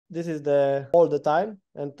this is the all the time,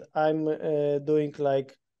 and I'm doing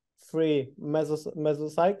like 3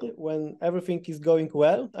 mesocycle. When everything is going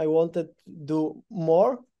well, I wanted to do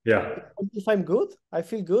more. Yeah. If I'm good, I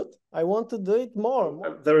feel good, I want to do it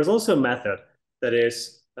more. There is also a method that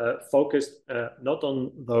is focused not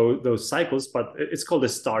on those cycles, but it's called the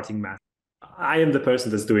starting method. I am the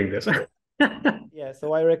person that's doing this. Yeah,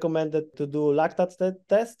 so I recommended to do lactate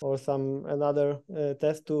test or some another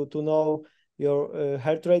test to know your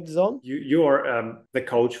heart rate zone. You are the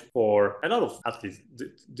coach for a lot of athletes.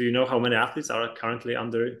 Do you know how many athletes are currently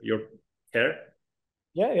under your care?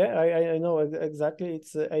 Yeah, I know exactly.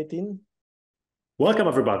 It's 18. Welcome,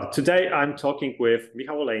 everybody. Today, I'm talking with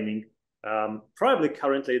Michał Olejnik, probably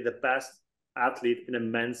currently the best athlete in a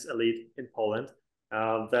men's elite in Poland.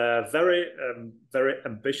 The very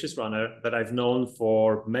ambitious runner that I've known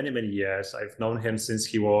for many, many years. I've known him since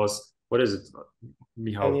he was, what is it,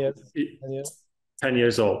 Michał? 10 years. 10 years. 10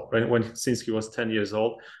 years old, since he was 10 years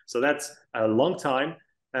old. So that's a long time.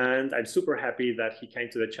 And I'm super happy that he came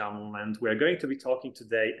to the channel. And we're going to be talking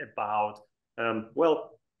today about,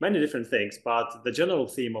 many different things. But the general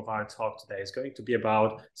theme of our talk today is going to be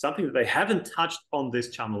about something that I haven't touched on this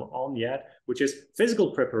channel on yet, which is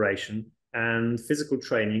physical preparation and physical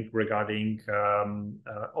training regarding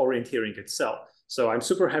orienteering itself. So I'm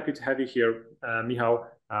super happy to have you here, Michał.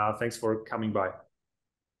 Thanks for coming by.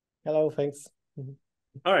 Hello, thanks.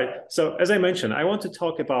 All right. So as I mentioned, I want to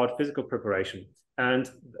talk about physical preparation. And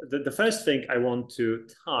the first thing I want to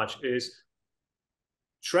touch is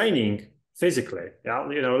training physically. Yeah,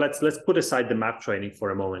 let's put aside the map training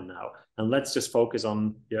for a moment now, and let's just focus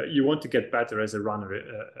on you want to get better as a runner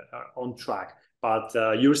on track, but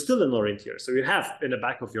you're still an orienteer. So you have in the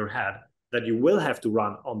back of your head that you will have to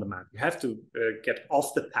run on the map. You have to get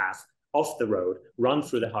off the path, off the road, run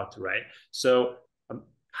through the hard terrain. So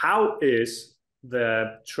how is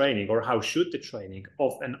the training, or how should the training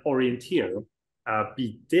of an orienteer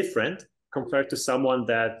be different compared to someone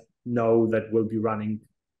that will be running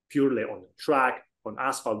purely on the track, on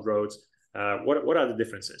asphalt roads? What are the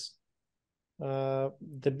differences?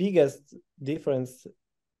 The biggest difference,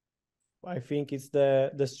 I think, is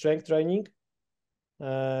the strength training.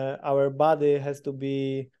 Our body has to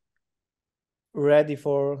be ready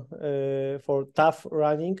for tough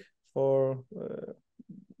running, for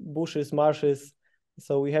bushes, marshes.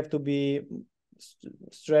 So we have to be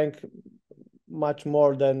strength much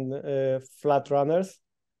more than flat runners,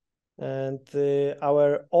 and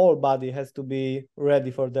our whole body has to be ready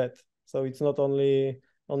for that. So it's not only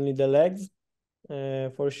the legs,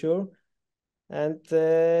 for sure. And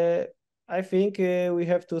I think we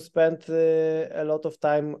have to spend a lot of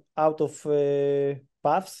time out of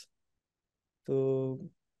paths to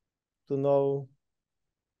know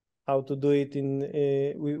how to do it in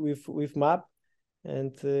with map.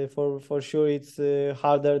 And for sure it's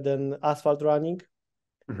harder than asphalt running.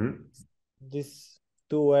 Mm-hmm. These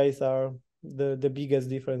two ways are the biggest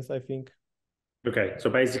difference, I think. Okay, so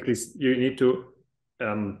basically you need to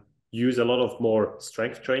use a lot of more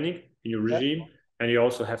strength training in your regime, and you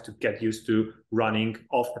also have to get used to running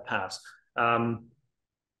off the paths.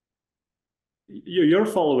 You're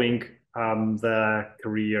following the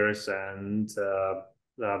careers and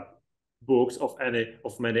the books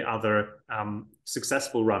of many other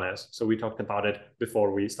successful runners. So we talked about it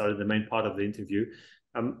before we started the main part of the interview.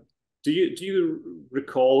 Do you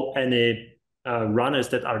recall any runners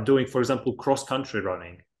that are doing, for example, cross-country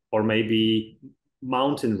running, or maybe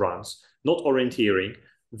mountain runs, not orienteering,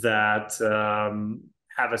 that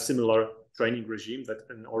have a similar training regime that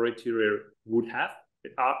an orienteer would have?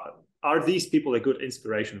 Are these people a good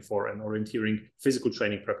inspiration for an orienteering physical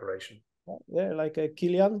training preparation? Yeah, like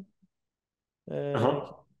Kilian. And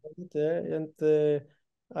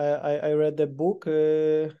I read the book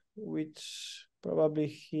which probably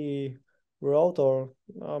he wrote, or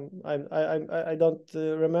I don't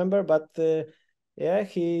remember, but yeah,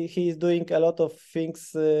 he is doing a lot of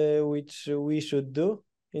things which we should do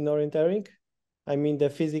in orienteering. I mean the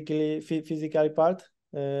physical part.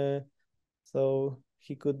 So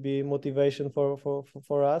he could be motivation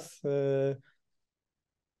for us. I'm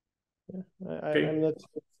not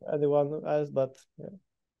sure if anyone else, but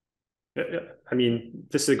yeah. I mean,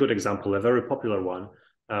 this is a good example, a very popular one.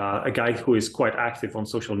 A guy who is quite active on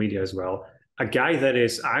social media as well. A guy that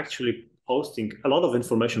is actually posting a lot of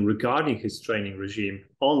information regarding his training regime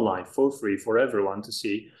online for free for everyone to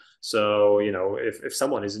see. So, if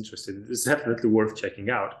someone is interested, it's definitely worth checking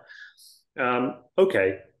out.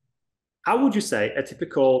 Okay. How would you say a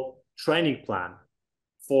typical training plan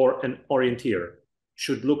for an orienteer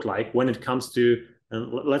should look like when it comes to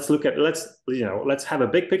And let's have a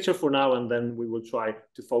big picture for now, and then we will try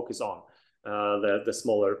to focus on the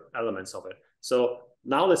smaller elements of it. So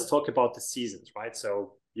now let's talk about the seasons, right?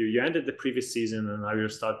 So you ended the previous season, and now you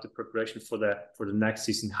start the preparation for the next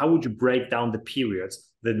season. How would you break down the periods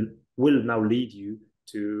that will now lead you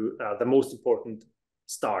to the most important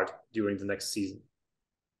start during the next season?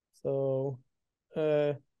 So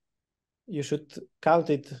you should count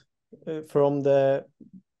it from the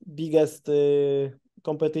biggest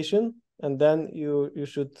competition, and then you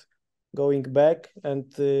should going back, and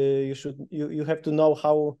you have to know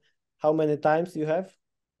how many times you have.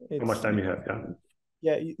 How much time you have?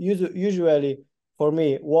 Yeah, usually for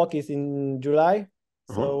me walk is in July,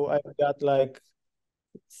 so I've got like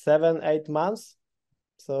 7-8 months,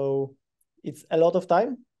 so it's a lot of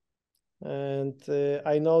time. And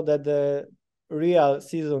I know that the real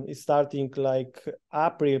season is starting like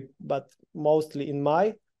April, but mostly in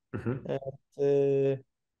May. And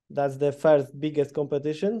that's the first biggest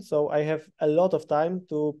competition, so I have a lot of time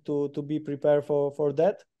to be prepared for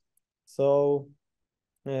that. So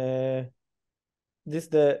this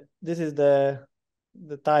is the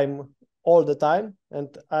time all the time,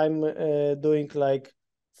 and I'm doing like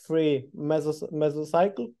 3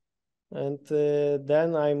 mesocycle, and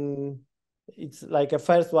then it's like a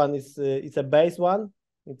first one is it's a base one,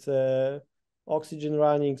 it's a oxygen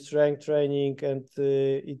running, strength training, and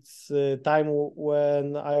it's time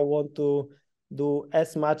when I want to do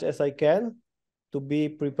as much as I can to be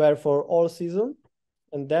prepared for all season.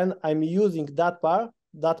 And then I'm using that part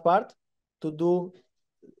to do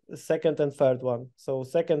second and third one. So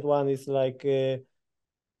second one is like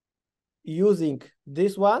using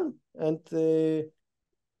this one and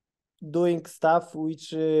doing stuff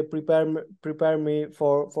which prepare me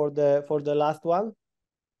for the last one.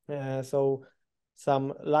 So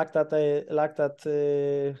some lactate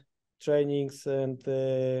trainings,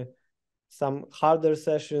 and some harder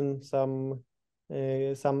session, some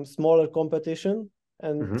smaller competition,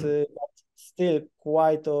 and still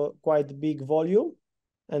quite big volume.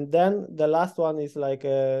 And then the last one is like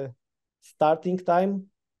a starting time,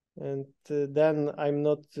 and then I'm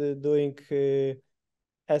not doing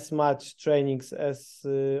as much trainings as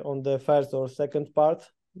on the first or second part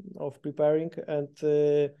of preparing, and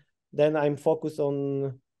then I'm focused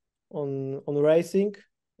on racing.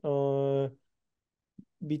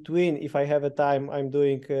 Between, if I have a time, I'm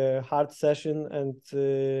doing a hard session, and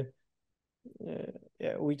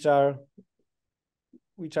yeah, which are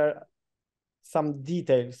some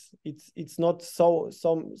details. It's not so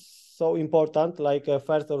important like a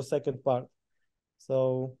first or second part.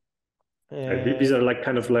 So these are like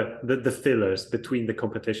kind of like the fillers between the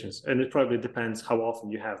competitions, and it probably depends how often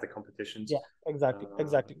you have the competitions. Yeah,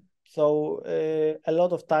 exactly. So a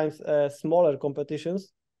lot of times smaller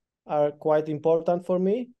competitions are quite important for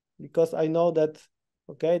me, because I know that,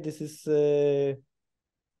 okay, this is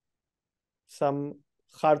some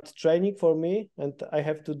hard training for me, and I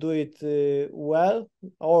have to do it well,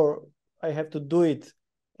 or I have to do it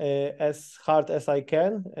as hard as I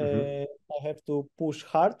can. I have to push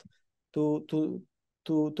hard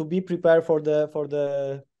to be prepared for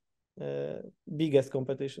the biggest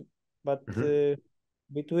competition. But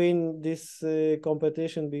between this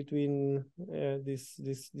competition, between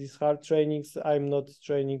these hard trainings, I'm not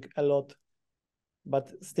training a lot,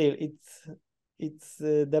 but still it's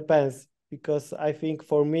depends, because I think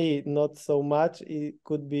for me not so much. It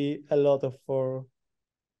could be a lot for.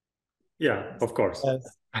 Yeah, of course.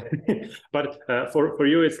 Yes. But for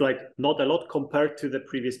you, it's like not a lot compared to the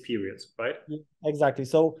previous periods, right? Exactly.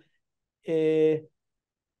 So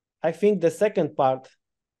I think the second part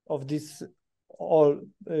of this all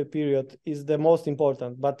period is the most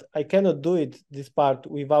important, but I cannot do it this part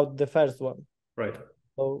without the first one. Right.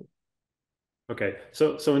 So okay.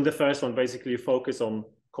 So in the first one, basically you focus on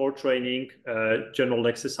core training, general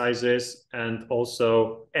exercises, and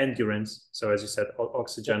also endurance. So as you said,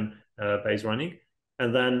 oxygen based running.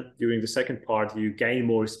 And then during the second part, you gain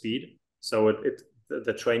more speed. So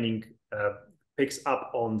the training picks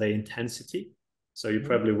up on the intensity. So you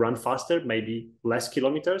probably run faster, maybe less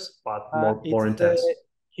kilometers, but more intense.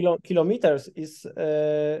 Kilometers is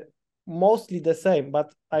mostly the same,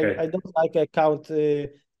 but okay. I don't like count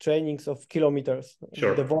trainings of kilometers.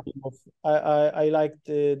 Sure. The volume of I like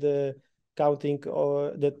the counting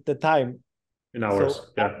or the time. In hours, so,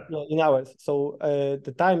 yeah. In hours. So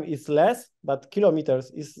the time is less, but kilometers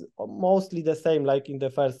is mostly the same, like in the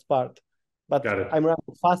first part. But I'm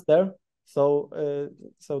running faster, so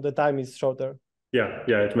the time is shorter. Yeah,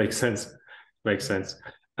 it makes sense.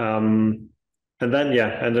 And then,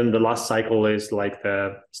 yeah, and then the last cycle is like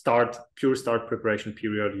the pure start preparation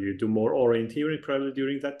period. You do more orienteering probably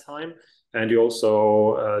during that time. And you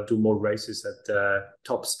also do more races at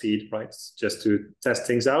top speed, right? Just to test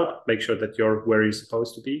things out, make sure that you're where you're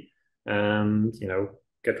supposed to be, and,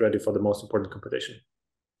 get ready for the most important competition.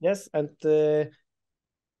 Yes, and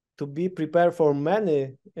to be prepared for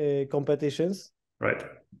many competitions, right?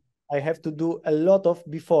 I have to do a lot of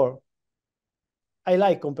before. I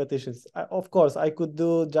like competitions. Of course, I could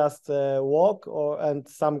do just walk and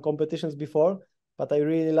some competitions before, but I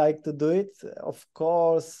really like to do it. Of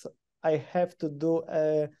course, I have to do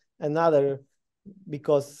another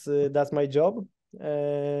because that's my job.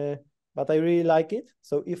 But I really like it.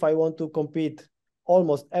 So if I want to compete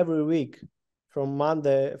almost every week from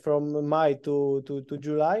May to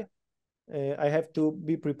July, I have to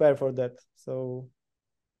be prepared for that. So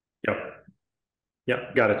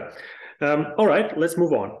yeah, got it. All right, let's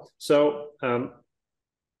move on. So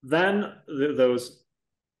then those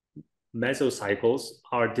mesocycles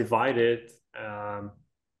are divided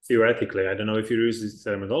theoretically. I don't know if you use this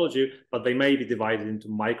terminology, but they may be divided into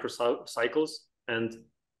microcycles, and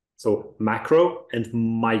so macro and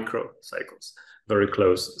micro cycles, very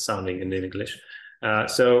close sounding in English.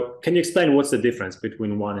 So can you explain what's the difference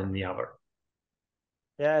between one and the other?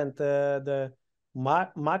 Yeah, and the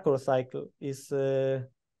macro cycle is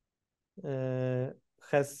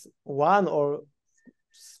has one or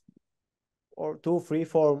two, three,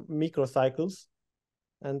 four microcycles,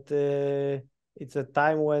 and it's a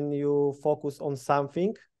time when you focus on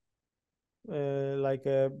something like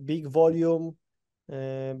a big volume,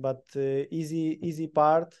 but easy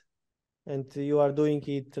part, and you are doing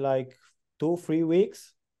it like 2-3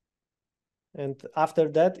 weeks. And after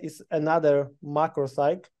that is another macro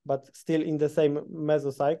cycle, but still in the same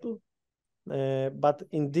mesocycle. But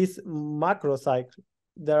in this macro cycle,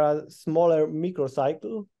 there are smaller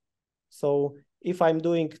microcycle. So if I'm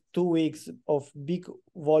doing 2 weeks of big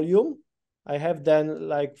volume, I have then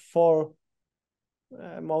like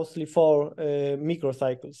mostly four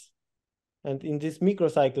microcycles. And in these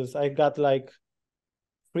microcycles, I got like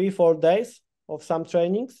 3-4 days of some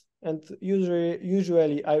trainings, and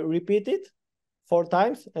usually I repeat it 4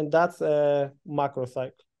 times, and that's a macro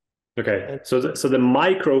cycle. Okay, and so the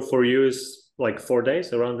micro for you is like 4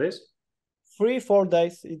 days, around this? 3-4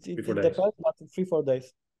 days. It depends, but 3-4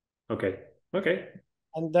 days. Okay.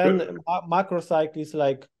 And then macro cycle is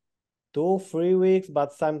like 2-3 weeks,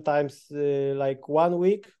 but sometimes like 1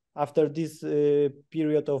 week. After this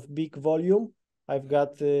period of big volume, I've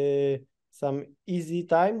got some easy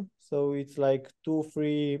time. So it's like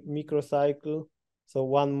 2-3 microcycle. So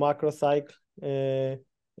one macro cycle,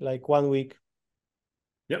 like 1 week.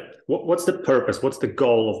 Yeah. What's the purpose? What's the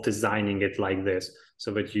goal of designing it like this,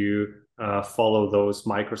 so that you follow those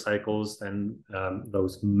microcycles and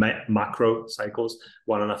those macro cycles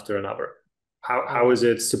one after another? How is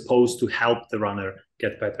it supposed to help the runner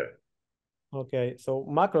get better? Okay, so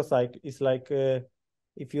macro cycle is like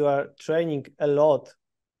if you are training a lot,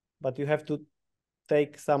 but you have to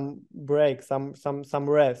take some break, some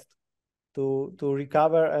rest to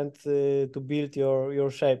recover and to build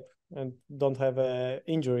your shape and don't have an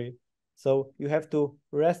injury. So you have to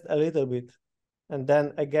rest a little bit, and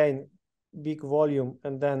then again big volume,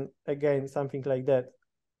 and then again something like that.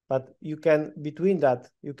 But you can, between that,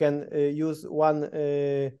 you can use one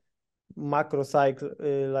macro cycle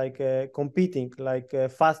like competing, like a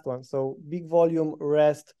fast one. So big volume,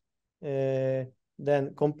 rest,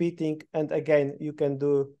 then competing, and again you can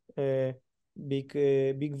do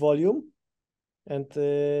big volume.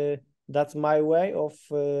 And that's my way of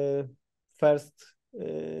first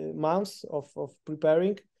months of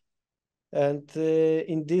preparing. And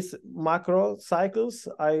in these macro cycles,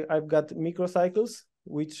 I've got microcycles,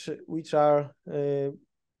 which are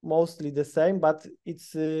mostly the same, but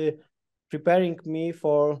it's preparing me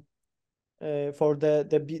for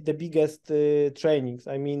the biggest trainings.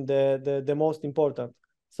 I mean the most important.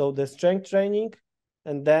 So the strength training,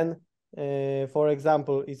 and then for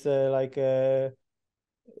example, it's like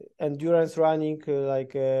endurance running,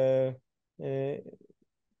 like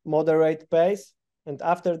moderate pace, and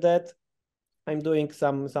after that I'm doing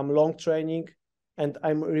some long training, and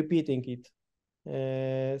I'm repeating it.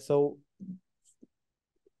 So,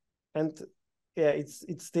 and yeah, it's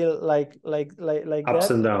still like ups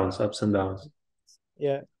that. and downs.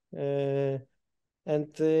 Yeah,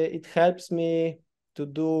 and it helps me to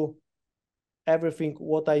do everything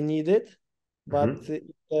what I needed, but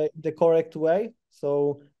the correct way.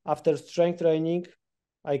 So after strength training,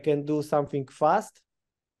 I can do something fast.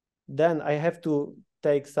 Then I have to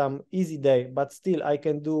take some easy day, but still I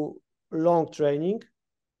can do long training.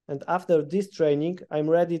 and after this training, I'm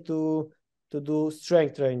ready to do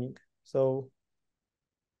strength training. So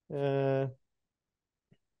yeah,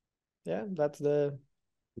 that's the...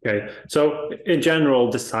 Okay, so in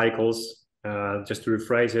general, the cycles, just to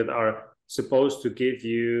rephrase it, are supposed to give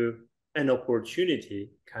you an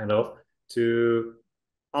opportunity kind of to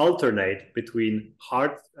alternate between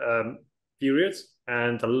hard periods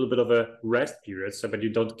and a little bit of a rest period, so that you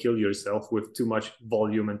don't kill yourself with too much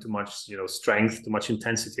volume and too much strength, too much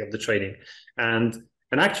intensity of the training. And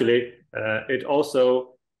actually it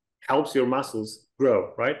also helps your muscles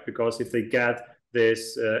grow, right? Because if they get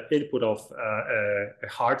this input of a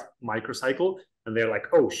hard microcycle, and they're like,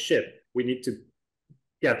 oh shit, we need to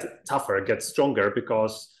get tougher, get stronger,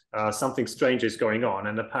 because something strange is going on,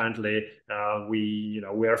 and apparently we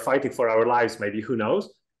are fighting for our lives, maybe, who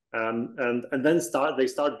knows. And then they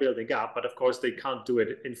start building up, but of course they can't do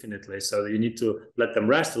it infinitely, so you need to let them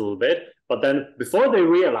rest a little bit. But then before they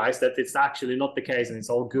realize that it's actually not the case and it's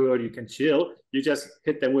all good, you can chill, you just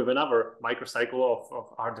hit them with another microcycle of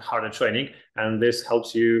harder training, and this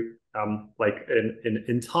helps you like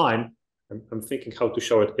in time. I'm thinking how to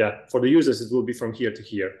show it. Yeah, for the users it will be from here to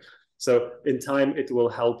here, so in time it will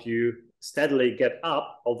help you steadily get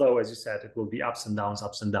up, although as you said it will be ups and downs,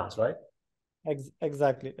 right?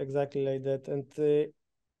 Exactly like that. And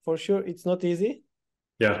for sure it's not easy.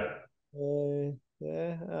 Yeah.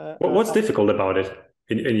 Yeah. What's difficult about it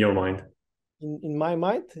in your mind? In my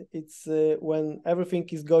mind, it's when everything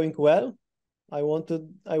is going well, I wanted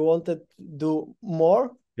to do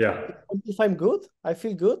more. Yeah. If I'm good, I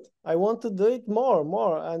feel good, I want to do it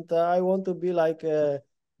more, and I want to be like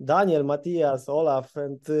Daniel, Matthias, Olaf,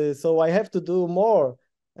 and so I have to do more,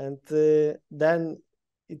 and then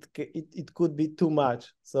it could be too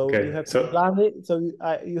much. So okay. You have to plan it. So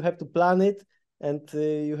you have to plan it, and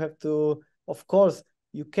you have to, of course,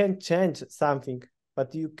 you can change something,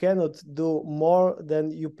 but you cannot do more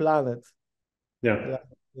than you plan it. Yeah.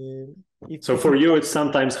 So for you, it's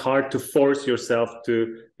sometimes hard to force yourself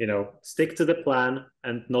to, stick to the plan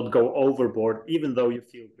and not go overboard, even though you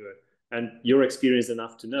feel good. And you're experienced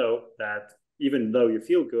enough to know that even though you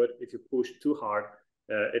feel good, if you push too hard,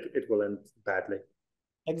 it will end badly.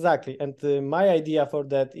 Exactly. And my idea for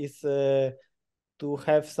that is to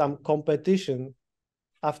have some competition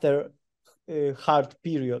after a hard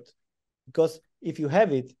period. Because if you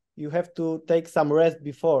have it, you have to take some rest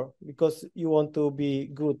before, because you want to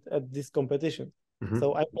be good at this competition. Mm-hmm.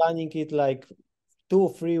 So I'm planning it like 2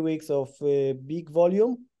 or 3 weeks of big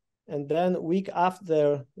volume, and then 1 week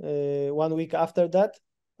after that,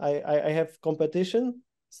 I have competition.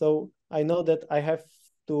 So I know that I have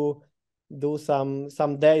to do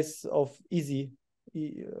some days of easy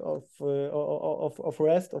of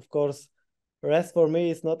rest. Of course, rest for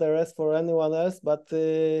me is not a rest for anyone else, but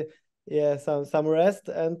yeah, some rest,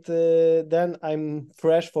 and then I'm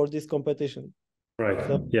fresh for this competition. Right.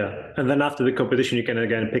 So, yeah, and then after the competition, you can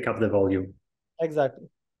again pick up the volume. Exactly.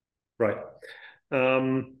 Right.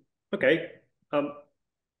 Okay.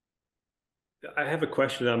 I have a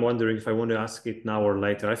question. I'm wondering if I want to ask it now or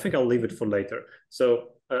later. I think I'll leave it for later.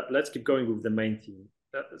 So let's keep going with the main theme.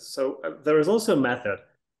 There is also a method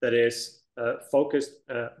that is focused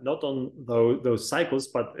not on those cycles,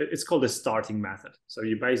 but it's called the starting method. So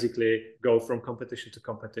you basically go from competition to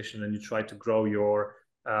competition, and you try to grow your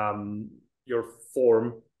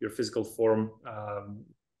form, your physical form,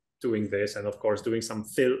 doing this, and of course doing some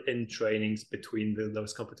fill-in trainings between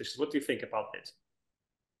those competitions. What do you think about it?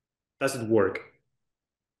 Does it work?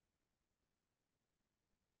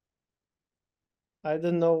 I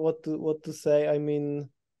don't know what to say. I mean,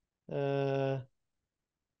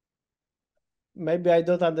 maybe I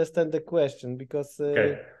don't understand the question, because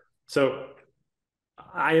okay. So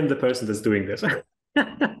I am the person that's doing this.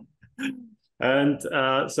 And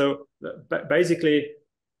so basically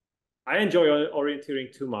I enjoy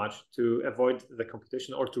orienteering too much to avoid the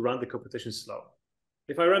competition or to run the competition slow.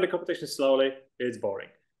 If I run the competition slowly, it's boring.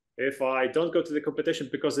 If I don't go to the competition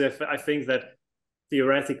because I think that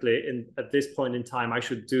theoretically at this point in time I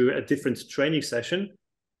should do a different training session,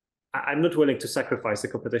 I'm not willing to sacrifice the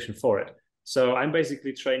competition for it. So I'm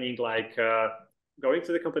basically training like going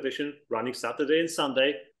to the competition, running Saturday and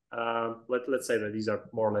Sunday. Let's say that these are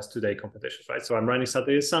more or less 2-day competitions, right? So I'm running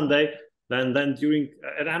Saturday and Sunday. Then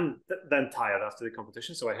and I'm then tired after the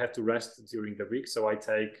competition, so I have to rest during the week. So I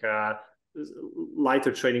take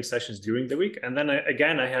lighter training sessions during the week, and then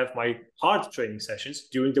I have my hard training sessions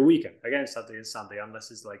during the weekend, again Saturday and Sunday, unless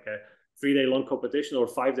it's like a 3-day long competition or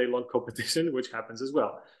 5-day long competition, which happens as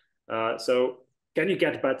well. So can you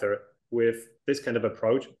get better with this kind of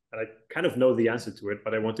approach? And I kind of know the answer to it,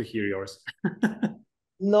 but I want to hear yours.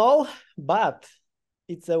 No, but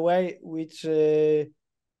it's a way which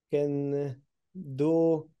can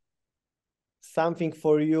do something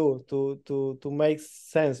for you to make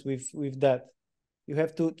sense with that. You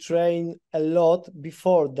have to train a lot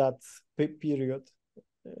before that period.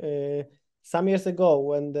 Some years ago,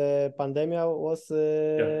 when the pandemic was,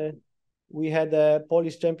 we had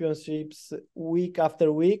Polish championships week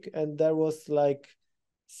after week, and there was like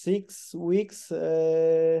 6 weeks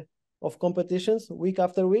of competitions week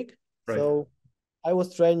after week. Right. So I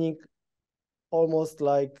was training almost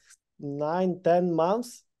like 9-10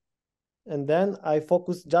 months, and then I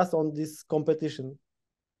focused just on this competition.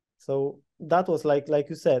 So that was like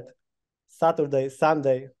you said, Saturday,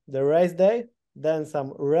 Sunday, the race day, then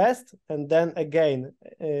some rest, and then again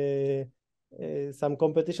some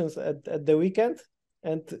competitions at the weekend,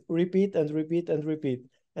 and repeat and repeat and repeat.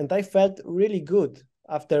 And I felt really good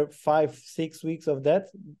after 5-6 weeks of that,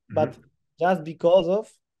 but just because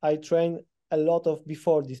of I trained a lot of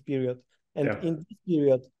before this period. And in this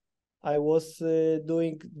period, I was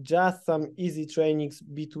doing just some easy trainings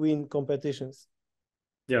between competitions.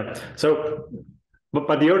 Yeah. So,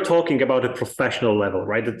 but you're talking about a professional level,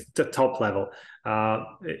 right? The top level.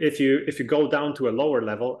 If you go down to a lower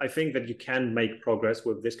level, I think that you can make progress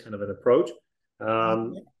with this kind of an approach.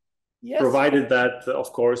 Yes. Provided that,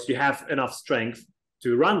 of course, you have enough strength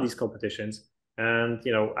to run these competitions. And,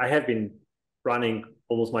 you know, I have been running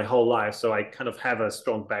almost my whole life, so I kind of have a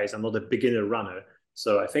strong base. I'm not a beginner runner,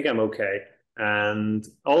 so I think I'm okay. And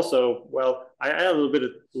also, well, I a little bit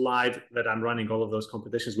lied that I'm running all of those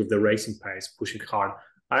competitions with the racing pace, pushing hard.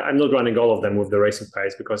 I'm not running all of them with the racing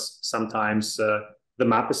pace because sometimes the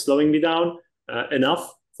map is slowing me down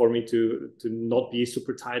enough for me to not be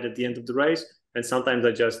super tired at the end of the race. And sometimes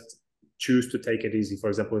I just choose to take it easy. For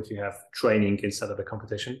example, if you have training instead of a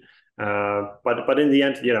competition. But in the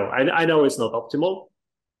end, you know, I know it's not optimal.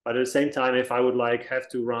 But at the same time, if I would have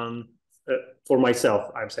to run for myself,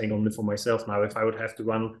 I'm saying only for myself now, if I would have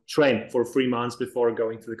to train for 3 months before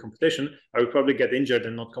going to the competition, I would probably get injured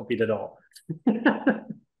and not compete at all.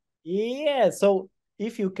 Yeah, so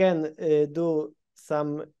if you can do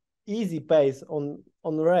some easy pace on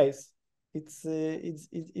race, it's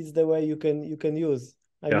the way you can use.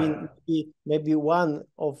 I mean, maybe one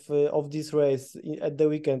of this race at the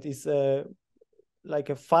weekend is like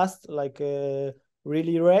a fast, like a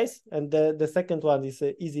really race, and the second one is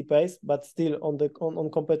a easy pace, but still on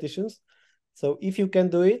competitions. So if you can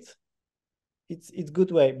do it, it's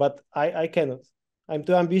good way. But I cannot. I'm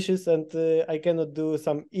too ambitious, and I cannot do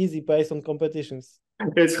some easy pace on competitions.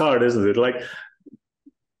 It's hard, isn't it? Like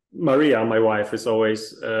Maria, my wife, is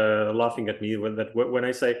always laughing at me when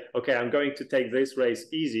I say, okay, I'm going to take this race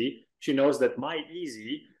easy. She knows that my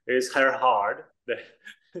easy is her hard.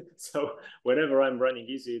 So whenever I'm running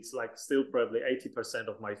easy, it's like still probably 80%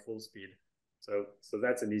 of my full speed. So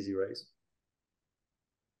that's an easy race.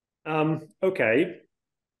 Okay.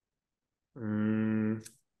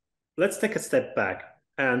 Let's take a step back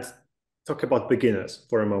and talk about beginners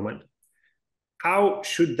for a moment. How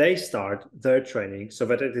should they start their training so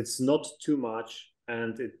that it's not too much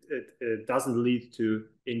and it doesn't lead to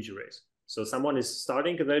injuries? So someone is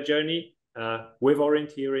starting their journey with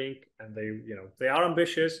orienteering, and they are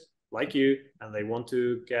ambitious like you, and they want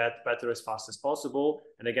to get better as fast as possible.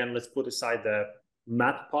 And again, let's put aside the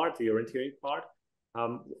map part, the orienteering part.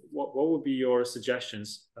 What would be your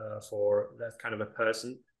suggestions for that kind of a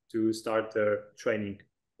person to start their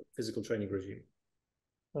physical training regime?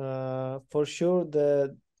 For sure,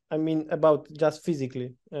 about just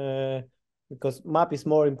physically, because map is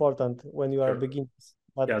more important when you are beginners.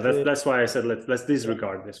 But yeah, that's why I said let's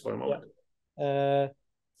disregard this for a moment.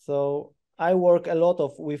 So I work a lot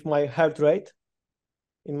with my heart rate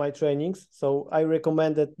in my trainings. So I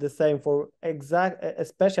recommended the same for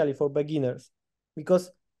especially for beginners, because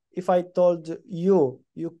if I told you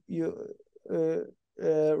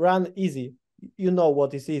run easy, you know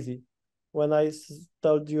what is easy. When I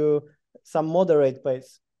told you some moderate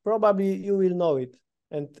pace, probably you will know it.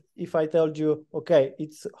 And if I told you, okay,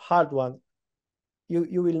 it's hard one,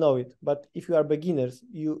 you will know it. But if you are beginners,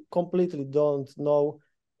 you completely don't know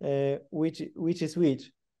which is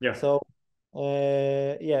which. Yeah. So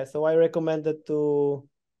so I recommended to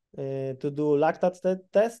do lactate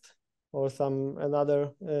test or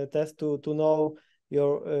another test to know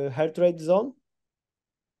your heart rate zone,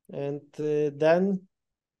 and then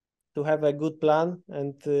to have a good plan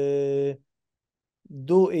and do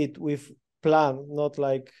it with plan, not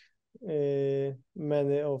like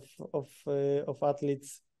many of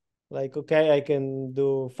athletes, like, okay, I can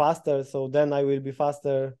do faster, so then I will be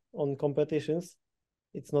faster on competitions.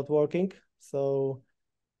 It's not working. So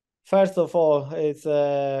first of all, it's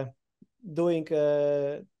doing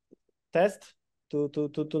a test to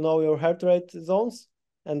know your heart rate zones,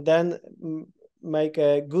 and then make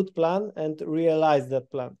a good plan and realize that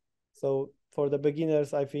plan. So for the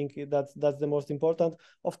beginners, I think that's the most important.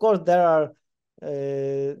 Of course, there are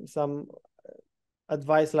some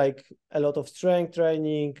advice like a lot of strength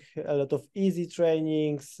training, a lot of easy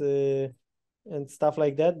trainings, and stuff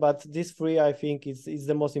like that. But these three, I think, is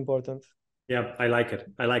the most important. Yeah, I like it.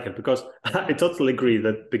 I like it because I totally agree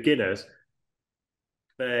that beginners,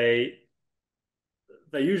 they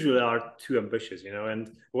usually are too ambitious, you know.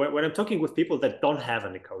 And when I'm talking with people that don't have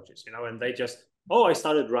any coaches, you know, and they just, oh, I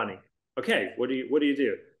started running. Okay, what do you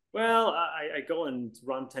do? Well, I go and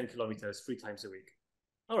run 10 kilometers 3 times a week.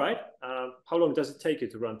 All right. How long does it take you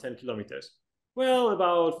to run 10 kilometers? Well,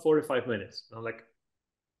 about 45 minutes. And I'm like,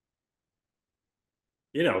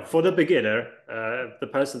 you know, for the beginner, the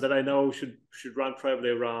person that I know should run probably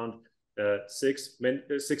around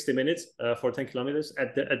 60 minutes for 10 kilometers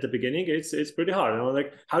at the beginning. It's pretty hard. And I'm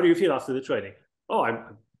like, how do you feel after the training? Oh,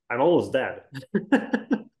 I'm almost dead.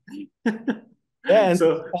 Yeah,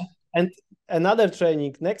 So and another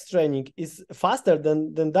training, next training is faster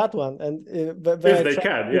than that one, and if they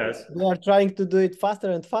can, yes, they are trying to do it faster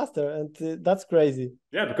and faster, and that's crazy.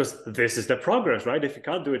 Yeah, because this is the progress, right? If you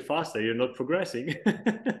can't do it faster, you're not progressing.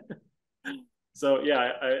 So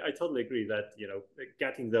yeah, I totally agree that, you know,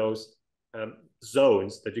 getting those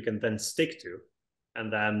zones that you can then stick to,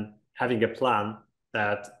 and then having a plan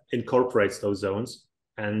that incorporates those zones,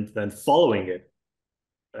 and then following it,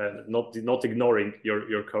 not ignoring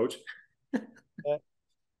your coach. Yeah.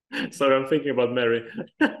 Sorry, I'm thinking about Mary.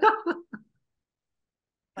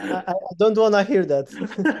 I don't want to hear that.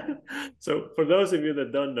 So for those of you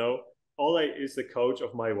that don't know, Ole is the coach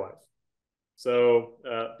of my wife. So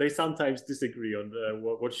they sometimes disagree on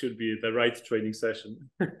what should be the right training session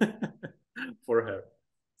for her.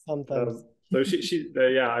 Sometimes. So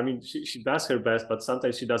yeah, I mean, she does her best, but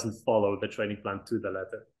sometimes she doesn't follow the training plan to the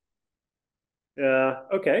letter.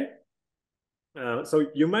 Okay. So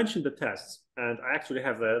you mentioned the tests, and I actually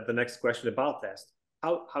have the next question about tests.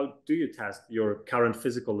 How do you test your current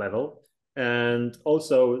physical level? And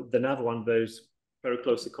also the another one that is very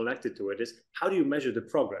closely connected to it is, how do you measure the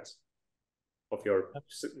progress of your,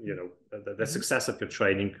 you know, the success of your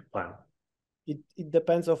training plan? It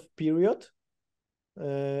depends of period.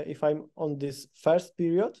 If I'm on this first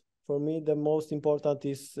period, for me the most important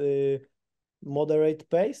is moderate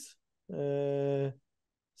pace.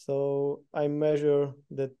 So I measure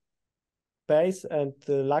the pace and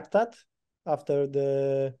lactate after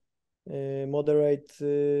the moderate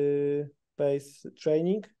pace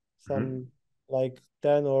training, some like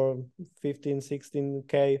 10 or 15,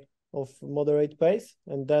 16K of moderate pace.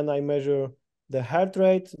 And then I measure the heart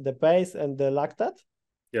rate, the pace, and the lactate.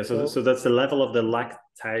 Yeah, so that's the level of the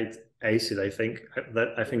lactate acid, I think.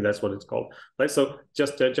 I think that's what it's called. Like, so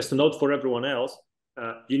just a note for everyone else,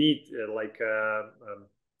 you need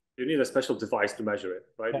you need a special device to measure it,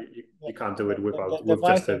 right? Yeah. You can't do it with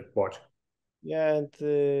device, just a watch. Yeah, and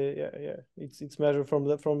yeah, it's measured from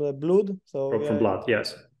the blood. So From blood,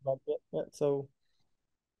 yes. So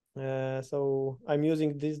so I'm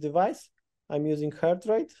using this device. I'm using heart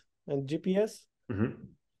rate and GPS,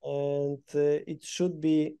 and it should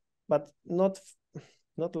be, but not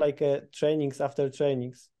like trainings after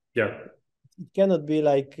trainings. Yeah. It cannot be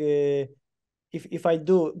like if I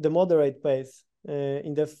do the moderate pace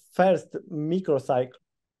in the first microcycle,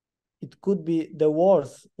 it could be the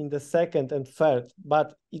worst in the second and third,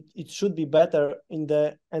 but it should be better in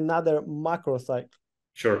the another macro cycle.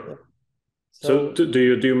 Sure. Yeah. So do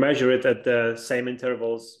you measure it at the same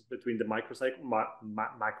intervals between the macro cycles?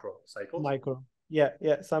 Micro,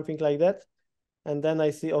 yeah, something like that. And then I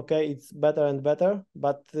see, okay, it's better and better.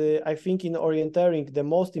 But I think in orienteering, the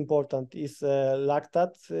most important is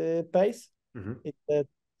lactate pace.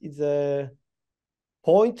 It's a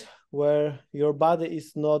point where your body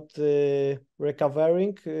is not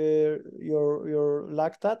recovering your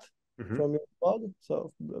lactate from your blood.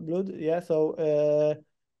 Yeah, so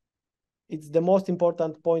it's the most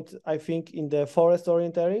important point, I think, in the forest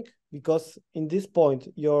orienteering, because in this point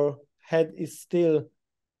your head still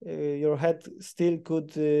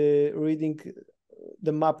could reading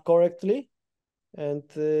the map correctly, and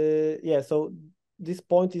yeah, so this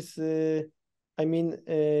point is I mean,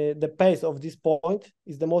 the pace of this point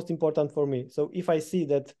is the most important for me. So if I see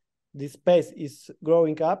that this pace is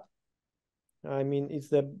growing up, I mean, it's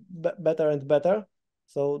the better and better.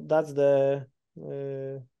 So that's the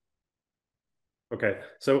okay.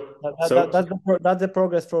 So that's the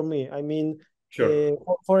progress for me. I mean, sure.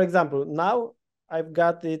 For example, now I've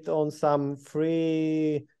got it on some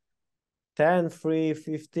free 10, 3,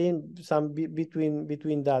 15, some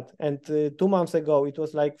between that. And 2 months ago, it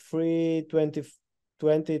was like 3, 20,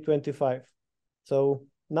 20, 25. So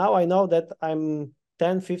now I know that I'm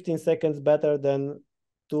 10, 15 seconds better than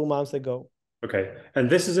 2 months ago. Okay. And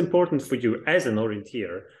this is important for you as an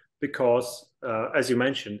orienteer because, as you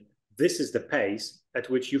mentioned, this is the pace at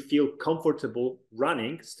which you feel comfortable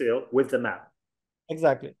running still with the map.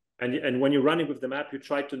 Exactly. And when you're running with the map, you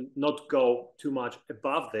try to not go too much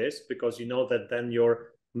above this because you know that then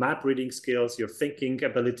your map reading skills, your thinking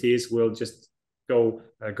abilities will just go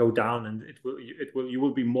down, and you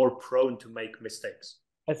will be more prone to make mistakes.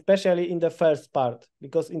 Especially in the first part,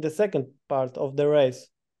 because in the second part of the race,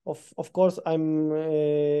 of course,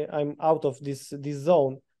 I'm out of this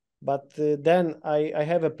zone, but then I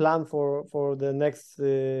have a plan for the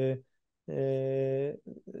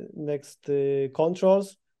next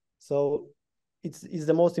controls. So it's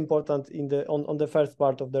the most important on the first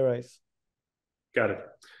part of the race. Got it.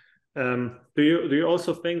 Do you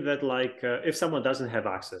also think that like if someone doesn't have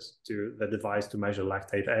access to the device to measure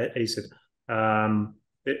lactate acid,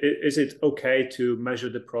 is it okay to measure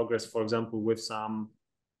the progress, for example, with some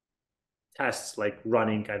tests like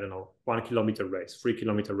running, I don't know, 1 kilometer race, 3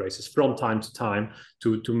 kilometer races from time to time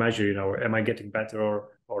to measure, you know, am I getting better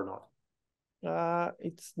or not?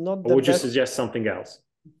 It's not or the would best, you suggest something else?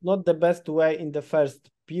 not the best way in the first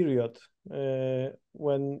period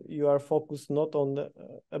when you are focused not on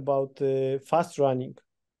about fast running.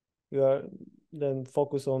 You are then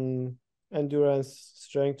focus on endurance,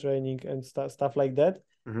 strength training, and stuff like that.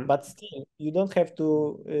 Mm-hmm. But still, you don't have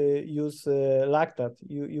to use lactate.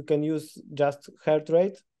 You can use just heart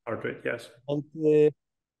rate. Heart rate, yes. And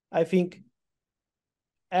I think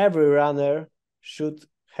every runner should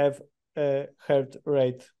have a heart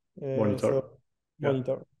rate Monitor. so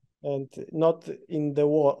monitor, and not in the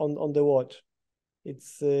on the watch.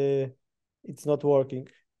 It's not working.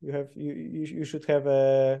 You should have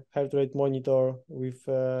a heart rate monitor with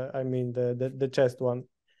I mean the chest one.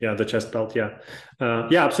 Yeah, the chest belt. Yeah,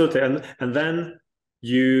 yeah, absolutely. And then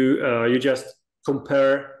you just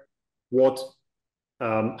compare what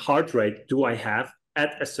heart rate do I have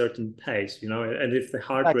at a certain pace, you know, and if the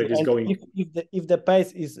heart Exactly. rate is And going, if the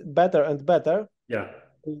pace is better and better, yeah,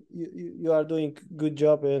 you are doing good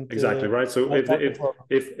job. And exactly right. So that's not the problem.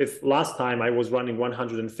 if last time I was running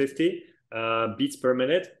 150 beats per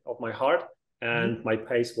minute of my heart, and my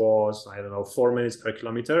pace was, I don't know, 4 minutes per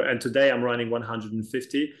kilometer, and today I'm running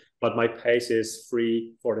 150, but my pace is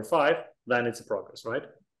 3:45, then it's a progress, right?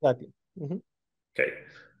 Exactly. Okay.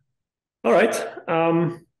 All right.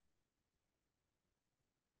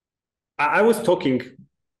 I was talking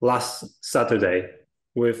last Saturday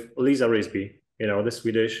with Lisa Risby, you know, the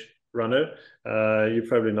Swedish runner. You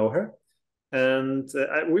probably know her. And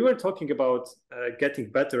we were talking about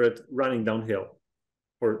getting better at running downhill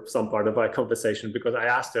for some part of our conversation, because I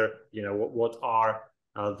asked her, you know, what are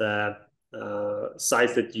the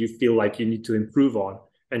sides that you feel like you need to improve on?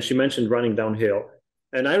 And she mentioned running downhill.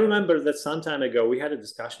 And I remember that some time ago we had a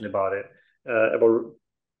discussion about it, about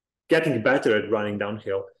getting better at running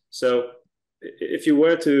downhill. So if you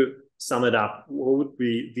were to sum it up, what would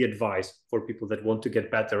be the advice for people that want to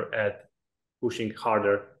get better at pushing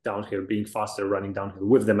harder downhill, being faster running downhill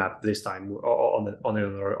with the map this time on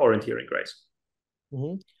an orienteering race?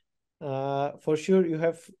 For sure, you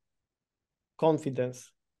have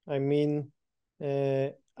confidence. I mean,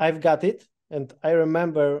 I've got it. And I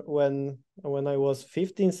remember when I was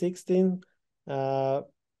 15, 16,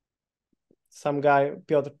 some guy,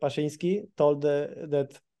 Piotr Paszyński, told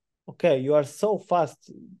that, okay, you are so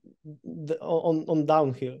fast on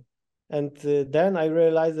downhill. And then I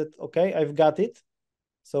realized that, okay, I've got it.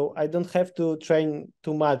 So I don't have to train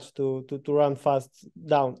too much to run fast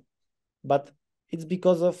down. But it's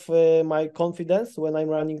because of my confidence when I'm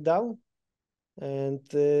running down. And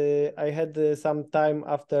I had some time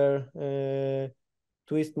after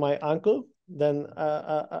twist my ankle. Then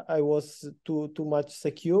I was too much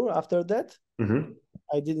secure after that.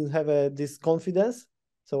 I didn't have this confidence,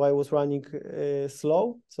 so I was running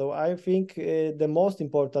slow. So I think the most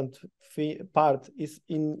important part is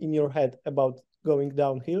in your head about going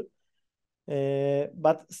downhill.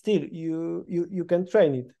 But still, you can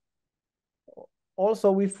train it.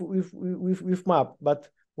 Also with map, but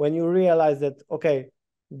when you realize that, okay,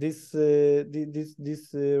 this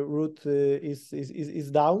route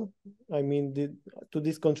is down, I mean to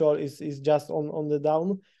this control is just on the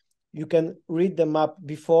down, you can read the map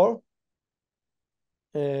before,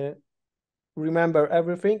 remember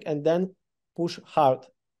everything, and then push hard,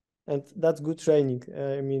 and that's good training.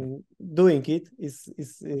 I mean, doing it is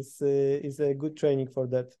a good training for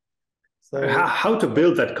that. So how to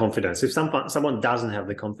build that confidence? If someone doesn't have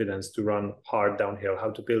the confidence to run hard downhill,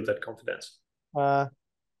 how to build that confidence?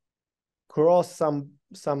 Cross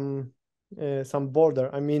some border.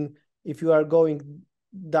 I mean, if you are going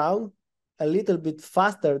down a little bit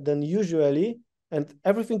faster than usually and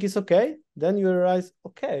everything is okay, then you realize,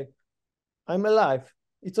 okay, I'm alive.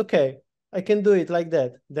 It's okay. I can do it like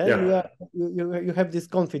that. Then you have this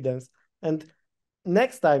confidence. And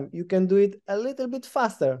next time you can do it a little bit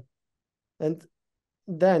faster. And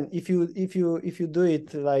then if you do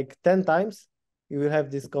it like 10 times, you will have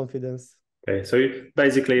this confidence. Okay, so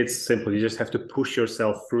basically it's simple. You just have to push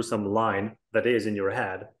yourself through some line that is in your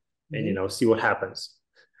head, and see what happens.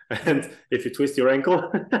 And if you twist your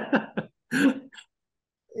ankle,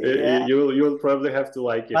 you'll probably have to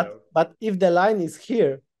But if the line is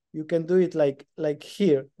here, you can do it like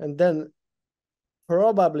here, and then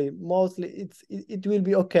probably mostly it will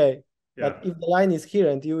be okay. Yeah. But if the line is here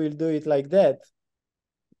and you will do it like that,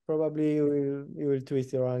 probably you will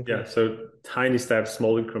twist your ankle. Yeah, so tiny steps,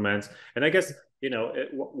 small increments. And I guess,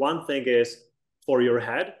 one thing is for your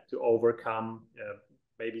head to overcome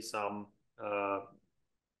maybe some,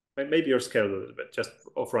 maybe you're scared a little bit just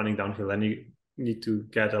of running downhill and you need to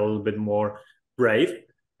get a little bit more brave.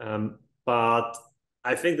 But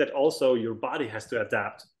I think that also your body has to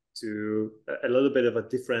adapt to a little bit of a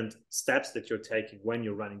different steps that you're taking when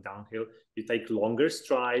you're running downhill. You take longer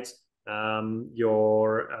strides.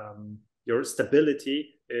 Your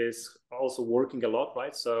stability is also working a lot,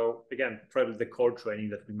 right? So again, probably the core training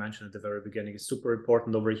that we mentioned at the very beginning is super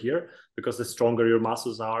important over here, because the stronger your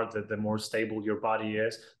muscles are, the more stable your body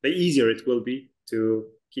is, the easier it will be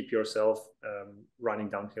to keep yourself running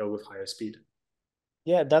downhill with higher speed.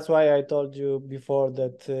 Yeah, that's why I told you before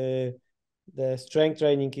that the strength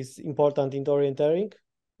training is important in orienteering,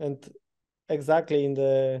 and exactly in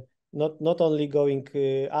the not only going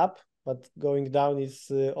up, but going down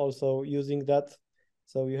is also using that.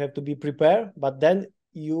 So you have to be prepared, but then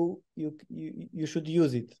you should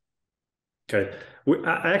use it. Okay.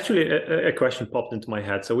 Actually, a question popped into my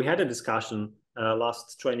head. So we had a discussion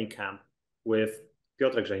last training camp with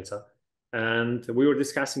Piotr Grzeńca, and we were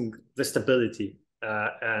discussing the stability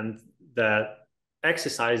and the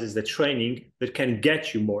exercises, the training that can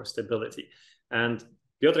get you more stability. And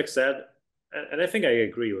Piotr said, and I think I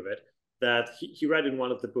agree with it, that he read in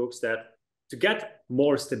one of the books that to get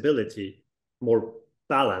more stability, more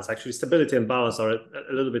balance, actually stability and balance are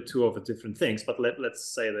a little bit two of the different things, but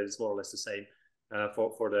let's say that it's more or less the same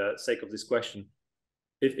for the sake of this question.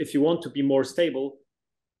 If you want to be more stable,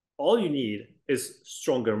 all you need is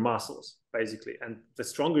stronger muscles, basically. And the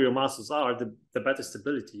stronger your muscles are, the better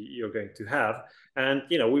stability you're going to have. And,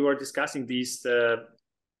 we were discussing these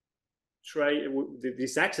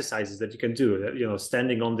exercises that you can do,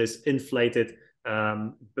 standing on this inflated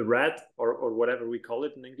barrette or whatever we call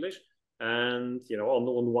it in English. And,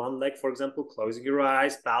 on one leg, for example, closing your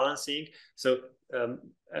eyes, balancing. So,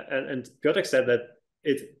 and Piotr said that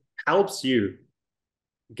it helps you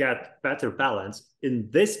get better balance in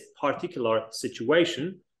this particular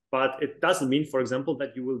situation, but it doesn't mean, for example,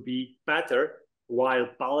 that you will be better while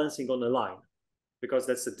balancing on a line, because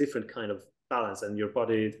that's a different kind of balance and your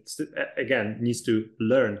body, again, needs to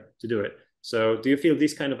learn to do it. So do you feel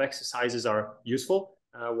these kind of exercises are useful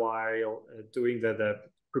while doing the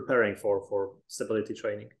preparing for stability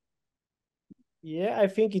training? Yeah, I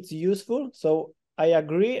think it's useful. So I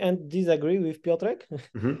agree and disagree with Piotr.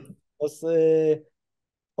 Because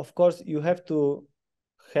of course you have to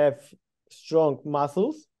have strong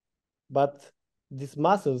muscles, but these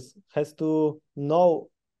muscles has to know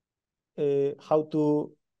how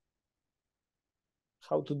to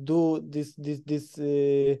do this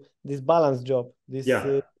balance job.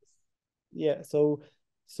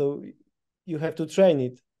 So you have to train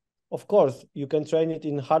it. Of course, you can train it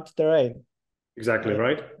in hard terrain. Exactly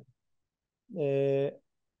right.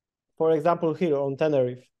 For example, here on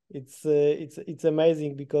Tenerife, it's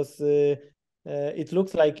amazing because it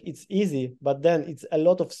looks like it's easy, but then it's a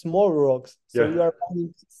lot of small rocks. So you are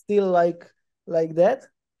still like that,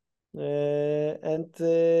 and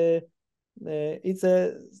it's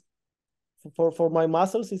for my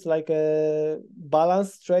muscles. It's like a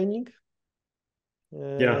balance training.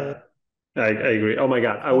 I agree. Oh my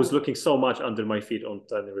God, I was looking so much under my feet on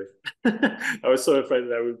Tenerife. I was so afraid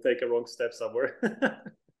that I would take a wrong step somewhere.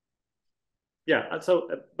 Yeah, and so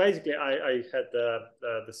basically, I had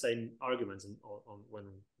the same arguments on when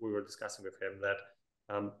we were discussing with him that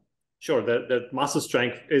sure, that muscle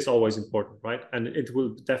strength is always important, right? And it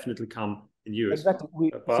will definitely come in use.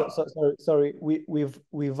 Exactly. Sorry.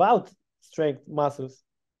 Without strength muscles,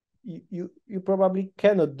 you probably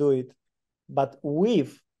cannot do it, but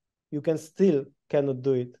with you can still cannot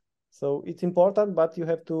do it. So it's important, but you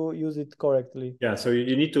have to use it correctly. Yeah, so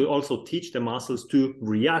you need to also teach the muscles to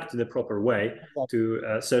react in the proper way to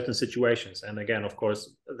certain situations. And again, of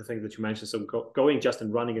course, the thing that you mentioned, so going just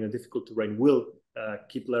and running in a difficult terrain will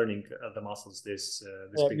keep learning the muscles this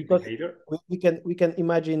quick behavior. We can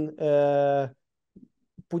imagine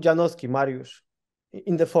Pudzianowski, Mariusz,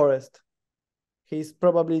 in the forest. He's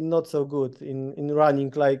probably not so good in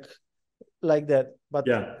running like that, but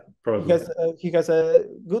yeah, probably he has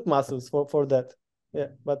good muscles for that. Yeah,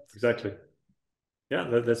 but exactly.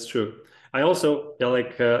 Yeah, that's true. I also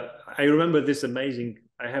I remember this amazing.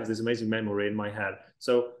 I have this amazing memory in my head.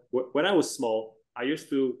 So when I was small, I used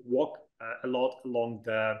to walk a lot along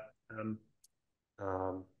the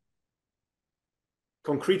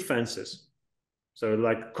concrete fences. So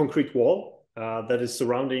like concrete wall that is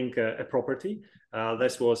surrounding a property.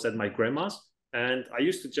 This was at my grandma's. And I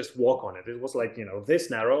used to just walk on it. It was like, this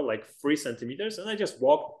narrow, like 3 centimeters. And I just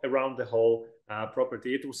walked around the whole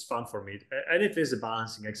property. It was fun for me. And it is a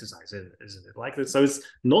balancing exercise, isn't it? Like that. So it's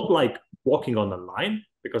not like walking on the line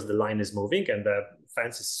because the line is moving and the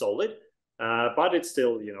fence is solid. But it's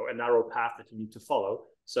still, a narrow path that you need to follow.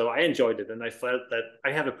 So I enjoyed it. And I felt that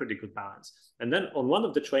I have a pretty good balance. And then on one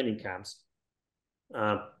of the training camps,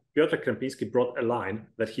 Piotr Krempinski brought a line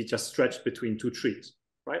that he just stretched between 2 trees,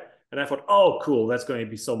 right? And I thought, oh, cool, that's going to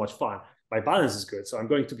be so much fun. My balance is good, so I'm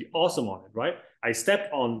going to be awesome on it, right? I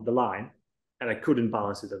stepped on the line and I couldn't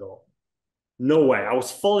balance it at all. No way. I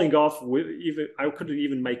was falling off. I couldn't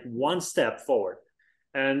even make 1 step forward.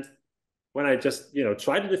 And when I just,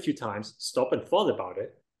 tried it a few times, stopped and thought about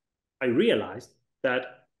it, I realized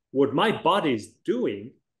that what my body is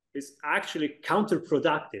doing is actually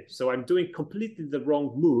counterproductive. So I'm doing completely the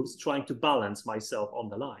wrong moves, trying to balance myself on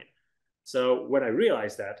the line. So when I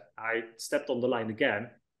realized that, I stepped on the line again.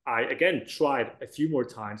 I again tried a few more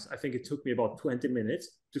times. I think it took me about 20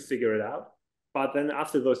 minutes to figure it out. But then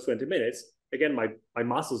after those 20 minutes, again, my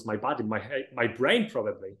muscles, my body, my brain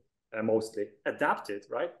probably mostly adapted,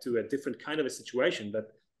 right, to a different kind of a situation that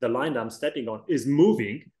the line that I'm stepping on is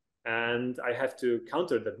moving and I have to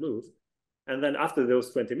counter that move. And then after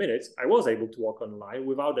those 20 minutes, I was able to walk on the line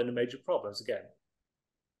without any major problems again.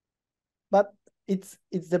 But it's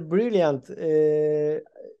the brilliant.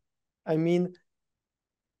 I mean,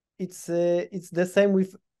 it's the same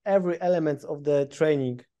with every element of the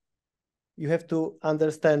training. You have to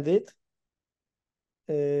understand it,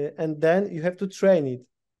 and then you have to train it.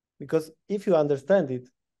 Because if you understand it,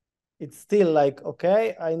 it's still like,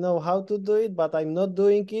 okay, I know how to do it, but I'm not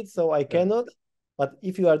doing it, so I cannot. But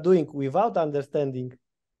if you are doing without understanding,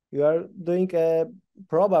 you are doing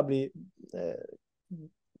probably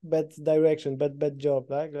bad direction, bad job,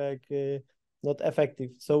 like not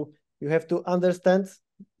effective. So you have to understand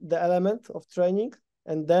the element of training,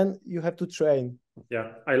 and then you have to train.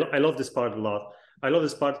 Yeah, I love this part a lot. I love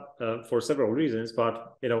this part for several reasons.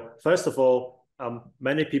 But first of all,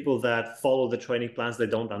 many people that follow the training plans, they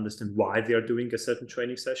don't understand why they are doing a certain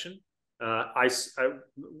training session.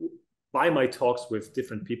 By my talks with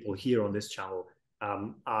different people here on this channel,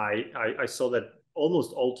 I saw that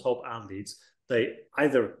almost all top athletes, they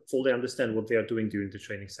either fully understand what they are doing during the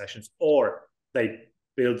training sessions, or they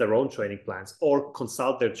build their own training plans or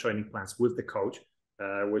consult their training plans with the coach,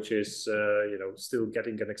 which is still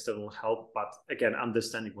getting an external help, but again,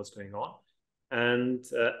 understanding what's going on. And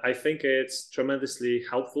I think it's tremendously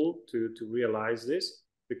helpful to realize this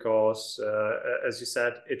because, as you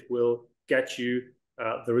said, it will get you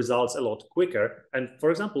the results a lot quicker. And for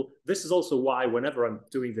example, this is also why whenever I'm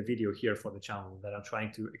doing the video here for the channel that I'm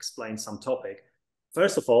trying to explain some topic,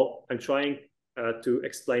 first of all, I'm trying to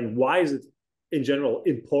explain why is it in general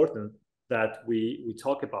important that we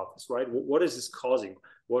talk about this, right? What is this causing?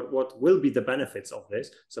 What will be the benefits of this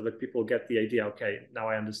so that people get the idea, okay, now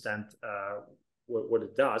I understand what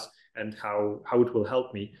it does and how it will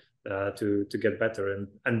help me to get better.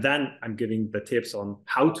 And then I'm giving the tips on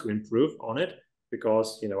how to improve on it,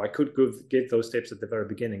 because I could give those tips at the very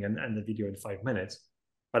beginning and end the video in 5 minutes.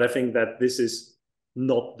 But I think that this is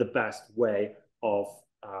not the best way of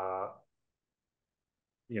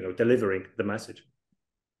delivering the message.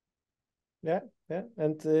 Yeah.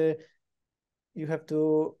 And you have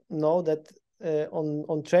to know that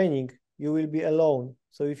on training, you will be alone.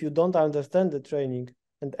 So if you don't understand the training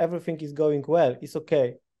and everything is going well, it's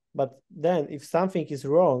okay. But then if something is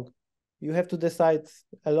wrong, you have to decide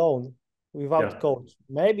alone without coach.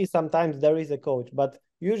 Maybe sometimes there is a coach, but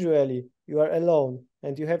usually you are alone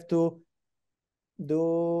and you have to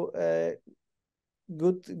do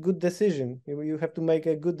good decision. You have to make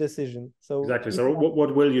a good decision. So exactly. So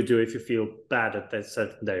what will you do if you feel bad at that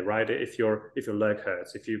certain day, right? If your leg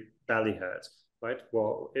hurts, if your belly hurts, right?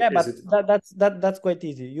 Well, yeah, is but it? that's quite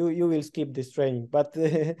easy. You will skip this training, but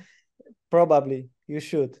probably you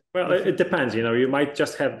should. Well, it depends. You might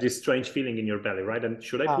just have this strange feeling in your belly, right? And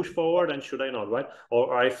should I push forward and should I not, right?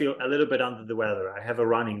 Or I feel a little bit under the weather. I have a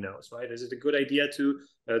running nose, right? Is it a good idea to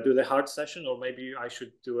do the hard session, or maybe I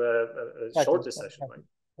should do a shorter session, right?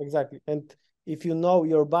 Exactly. And if you know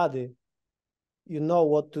your body, you know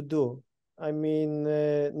what to do. I mean,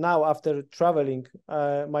 now after traveling,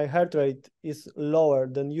 my heart rate is lower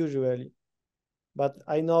than usually, but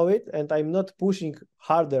I know it, and I'm not pushing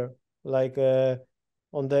harder. Like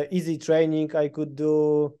on the easy training, I could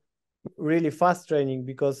do really fast training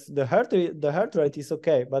because the heart rate is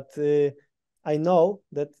okay, but I know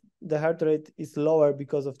that the heart rate is lower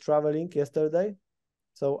because of traveling yesterday.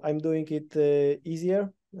 So I'm doing it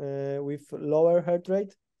easier with lower heart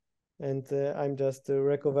rate, and I'm just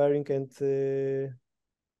recovering and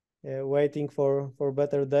waiting for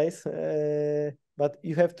better days. But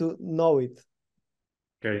you have to know it.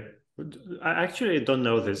 Okay. I actually don't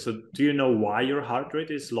know this. So do you know why your heart rate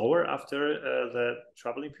is lower after the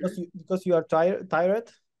traveling period? Because you are tired,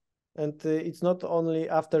 and it's not only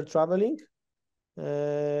after traveling.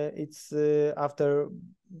 It's after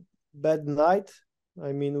bad night.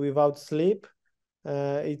 I mean, without sleep.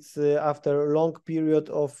 It's after long period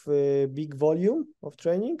of big volume of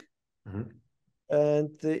training. Mm-hmm.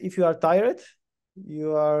 And if you are tired,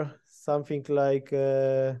 you are something like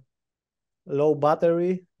low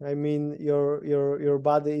battery. I mean, your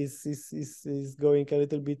body is going a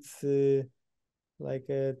little bit like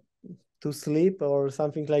to sleep or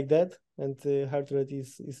something like that, and heart rate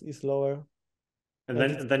is lower. And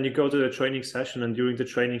then you go to the training session, and during the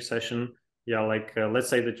training session, yeah, like let's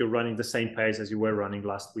say that you're running the same pace as you were running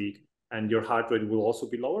last week, and your heart rate will also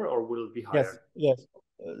be lower, or will it be higher? Yes,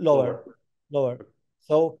 lower.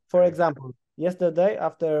 So, for example, yesterday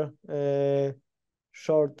after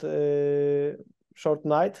short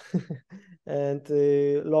night and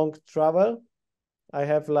long travel, I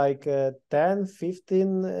have like 10,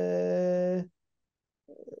 15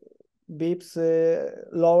 beeps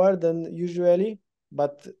lower than usually,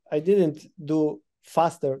 but I didn't do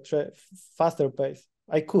faster pace.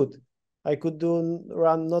 I could do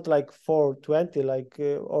run not like 420 like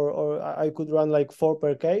or I could run like 4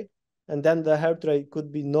 per k, and then the heart rate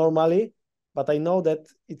could be normally, but I know that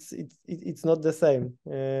it's not the same.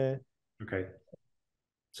 Okay.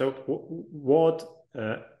 So what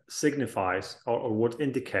signifies or what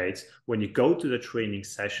indicates when you go to the training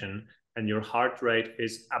session and your heart rate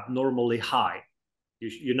is abnormally high?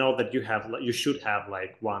 You know that you should have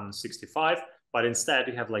like 165, but instead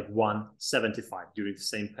you have like 175 during the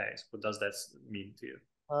same pace. What does that mean to you?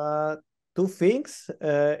 Two things.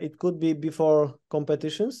 It could be before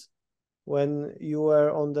competitions when you were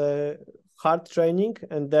on the hard training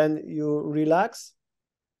and then you relax,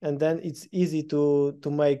 and then it's easy to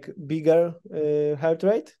make bigger heart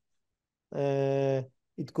rate.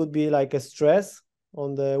 It could be like a stress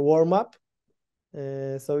on the warm up.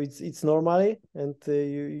 So it's normally, and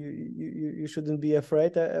you shouldn't be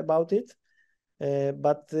afraid about it.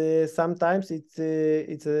 But sometimes it's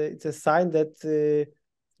a sign that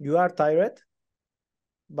you are tired,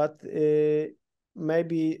 but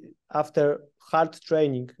maybe after hard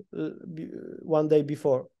training one day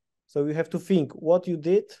before. So you have to think what you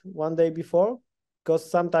did one day before, because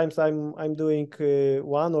sometimes I'm doing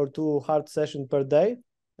 1 or 2 hard sessions per day,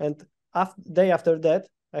 and day after that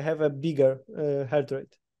I have a bigger heart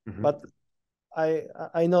rate. Mm-hmm. But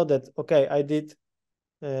I know that okay, I did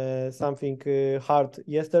something hard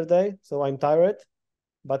yesterday, so I'm tired,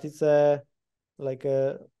 but it's a like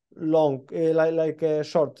a long like a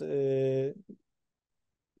short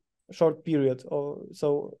period, or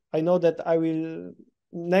so I know that I will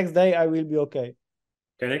next day I will be okay.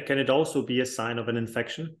 Can it also be a sign of an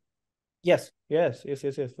infection? Yes,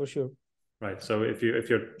 for sure. Right. So if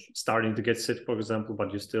you're starting to get sick, for example,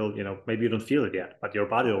 but you still, maybe you don't feel it yet, but your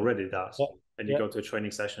body already does, and you go to a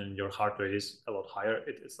training session and your heart rate is a lot higher,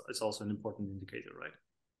 it's also an important indicator, right?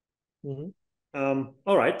 Mm-hmm.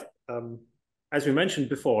 All right. As we mentioned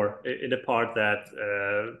before, in the part that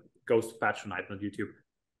goes to Patronite, not YouTube,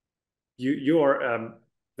 you are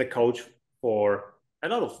the coach for a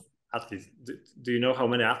lot of athletes. Do you know how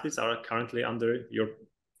many athletes are currently under your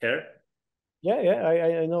care?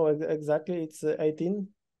 I know exactly. It's 18.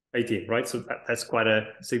 18, right? So that's quite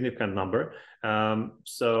a significant number.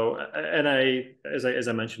 So, and as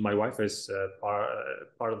I mentioned, my wife is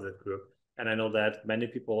part of the group. and I know that many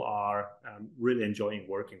people are really enjoying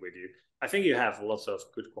working with you. I think you have lots of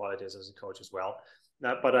good qualities as a coach as well.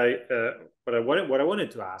 But what I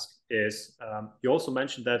wanted to ask is, you also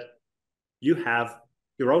mentioned that you have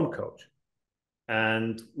your own coach,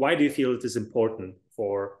 and why do you feel it is important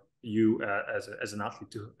for you as an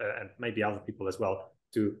athlete to, and maybe other people as well,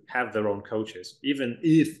 to have their own coaches, even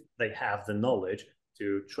if they have the knowledge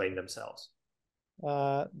to train themselves?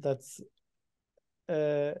 That's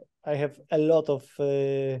I have a lot of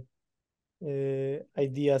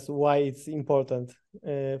ideas why it's important.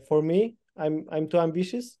 For me, I'm too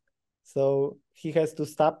ambitious, so he has to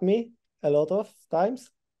stop me a lot of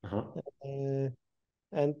times.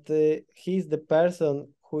 And he's the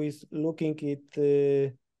person who is looking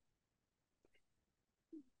at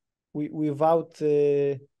without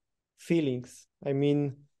feelings. I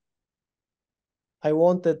mean, I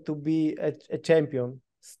wanted to be a champion.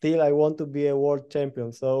 Still, I want to be a world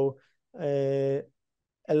champion. So a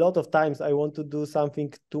lot of times I want to do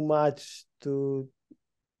something too much, too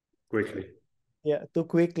quickly. Yeah, too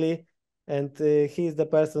quickly. And he's the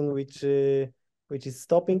person which is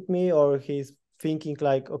stopping me, or he's thinking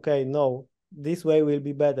like, okay, no, this way will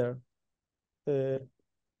be better.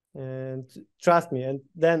 And trust me. And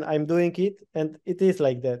then I'm doing it, and it is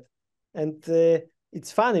like that. And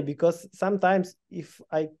it's funny because sometimes if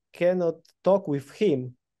I cannot talk with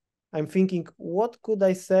him, I'm thinking, what could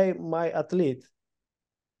I say my athlete?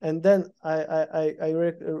 And then I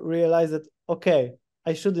realize that, okay,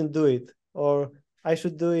 I shouldn't do it, or I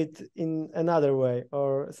should do it in another way,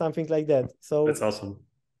 or something like that. So that's awesome.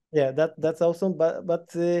 Yeah, that's awesome.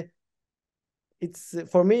 But it's,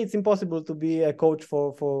 for me, it's impossible to be a coach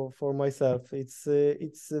for myself. It's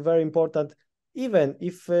very important, even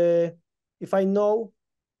if I know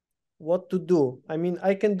what to do. I mean,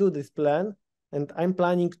 I can do this plan, and I'm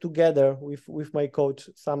planning together with my coach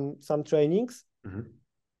some trainings.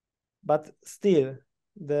 But still,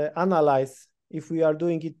 the analyze, if we are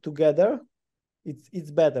doing it together, it's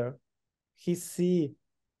better. He see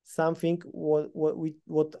something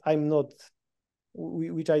what I'm not,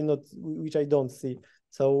 which I don't see.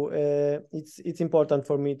 So it's important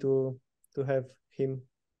for me to have him.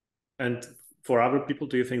 And for other people,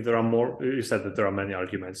 do you think there are more? You said that there are many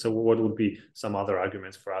arguments. So what would be some other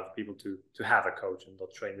arguments for other people to have a coach and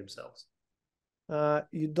not train themselves?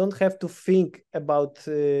 You don't have to think about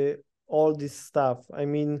all this stuff. I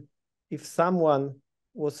mean, if someone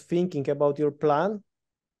was thinking about your plan,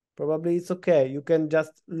 probably it's okay. You can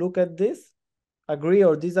just look at this, agree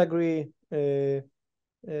or disagree,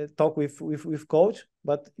 talk with coach,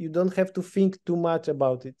 but you don't have to think too much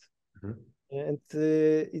about it. And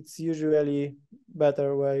it's usually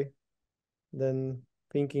better way than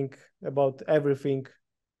thinking about everything.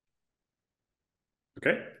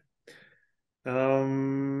 Okay.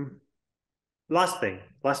 Last thing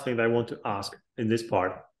that I want to ask in this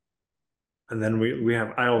part, and then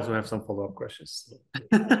I also have some follow-up questions.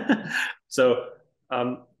 So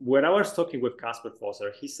when I was talking with Kasper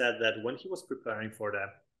Fosser, he said that when he was preparing for the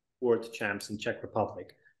World Champs in Czech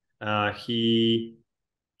Republic, he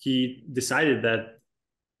decided that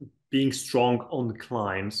being strong on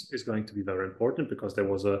climbs is going to be very important, because there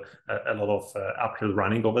was a lot of uphill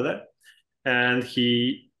running over there, and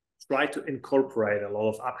he tried to incorporate a lot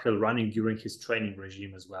of uphill running during his training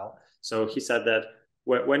regime as well. So he said that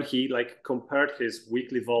when he compared his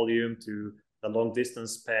weekly volume to the long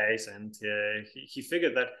distance pace, and he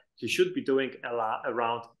figured that he should be doing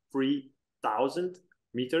around 3,000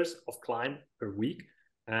 meters of climb per week.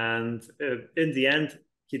 And in the end,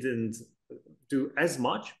 he didn't do as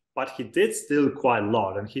much, but he did still quite a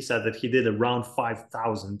lot. And he said that he did around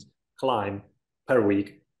 5,000 climb per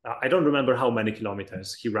week. I don't remember how many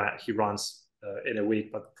kilometers he runs in a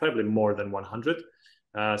week, but probably more than 100.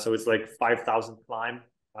 So it's like 5,000 climb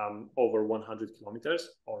over 100 kilometers,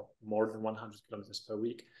 or more than 100 kilometers per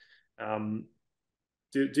week.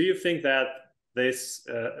 Do you think that this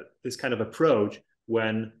kind of approach,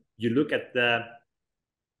 when you look at the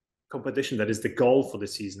competition that is the goal for the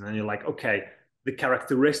season, and you're like, okay, the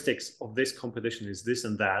characteristics of this competition is this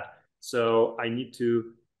and that, so I need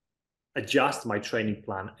to adjust my training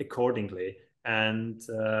plan accordingly, and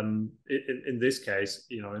in this case,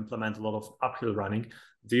 implement a lot of uphill running?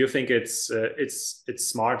 Do you think it's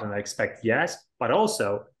smart? And I expect yes, but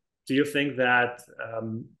also, do you think that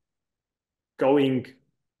going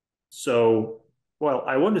so well,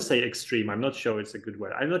 I want to say extreme, I'm not sure it's a good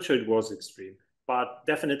word, I'm not sure it was extreme, but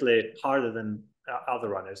definitely harder than other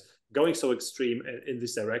runners, going so extreme in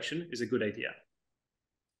this direction is a good idea?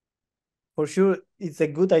 For sure, it's a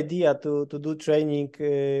good idea to do training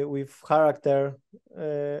with character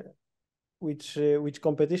which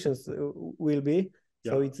competitions will be.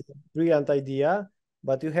 Yeah. So it's a brilliant idea,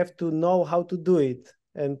 but you have to know how to do it.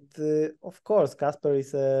 And of course, Kasper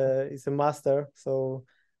is a master, so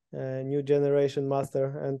new generation master,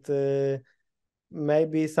 and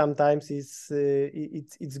maybe sometimes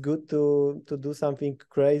it's good to do something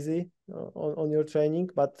crazy on your training,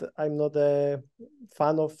 but I'm not a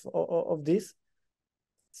fan of this.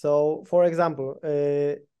 So, for example,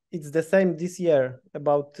 it's the same this year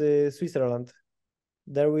about Switzerland.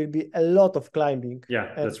 There will be a lot of climbing.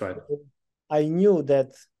 Yeah, that's right. I knew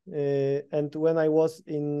that, and when I was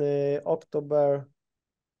in October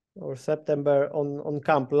or September on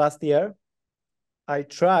camp last year, I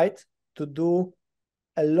tried to do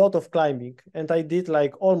a lot of climbing, and I did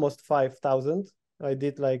like almost 5,000. I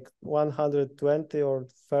did like 120 or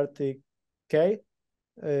 30K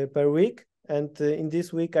per week. And in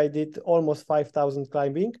this week, I did almost 5,000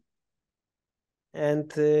 climbing.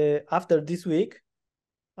 And after this week,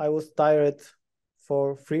 I was tired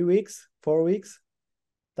for 3 weeks, 4 weeks.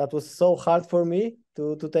 That was so hard for me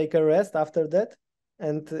to take a rest after that.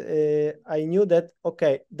 And I knew that,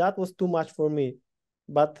 okay, that was too much for me.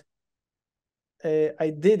 But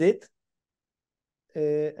I did it.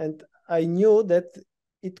 And I knew that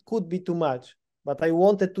it could be too much. But I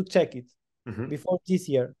wanted to check it before this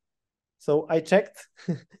year. So I checked,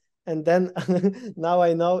 and then now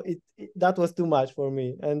I know that was too much for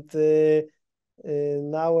me. And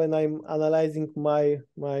now when I'm analyzing my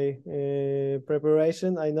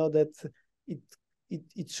preparation, I know that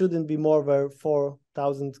it shouldn't be more than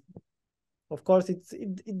 4,000. Of course,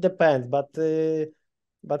 it depends, but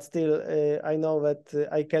still I know that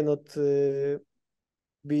I cannot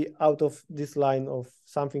be out of this line of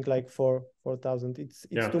something like 4,000. It's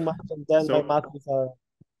too much, and then my muscles are.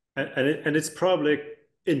 And it's probably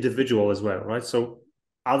individual as well, right? So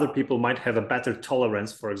other people might have a better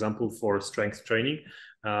tolerance, for example, for strength training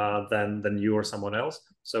than you or someone else.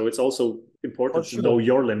 So it's also important to know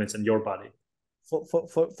your limits and your body.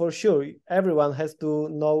 For sure, everyone has to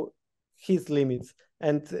know his limits.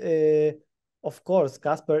 And of course,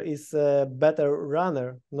 Kasper is a better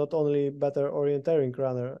runner, not only better orienteering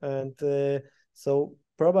runner. And so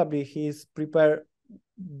probably he's prepared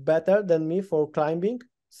better than me for climbing.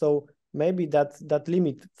 So maybe that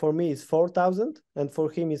limit for me is 4,000, and for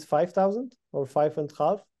him is 5,000 or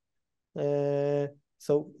 5.5.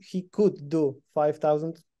 So he could do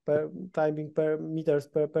 5,000 per climbing per meters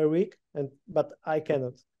per week, but I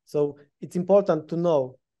cannot. So it's important to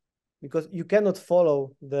know, because you cannot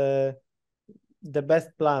follow the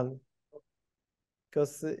best plan,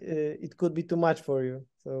 because it could be too much for you.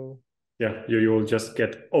 So yeah, you will just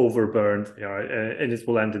get overburned, and it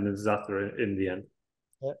will end in a disaster in the end.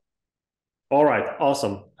 Yeah. All right,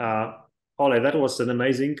 awesome. Ole, that was an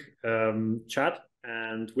amazing chat,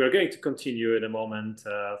 and we're going to continue in a moment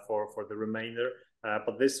for the remainder,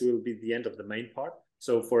 but this will be the end of the main part.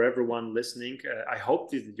 So for everyone listening, I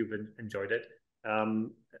hope that you've enjoyed it.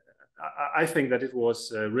 I think that it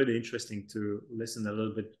was really interesting to listen a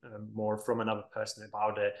little bit more from another person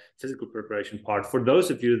about the physical preparation part. For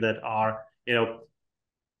those of you that are,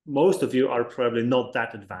 most of you are probably not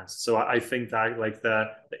that advanced. So I think that like the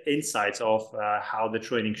insights of how the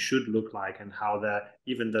training should look like, and how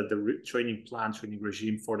even the training plan, training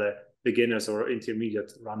regime for the beginners or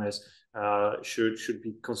intermediate runners should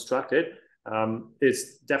be constructed.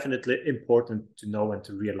 It's definitely important to know and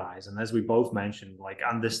to realize. And as we both mentioned, like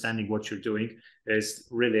understanding what you're doing is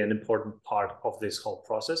really an important part of this whole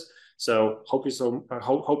process. So hope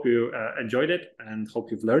you enjoyed it, and hope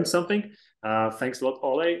you've learned something. Thanks a lot,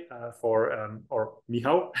 Ole, or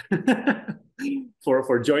Michał,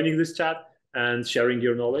 for joining this chat and sharing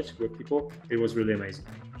your knowledge with people. It was really amazing.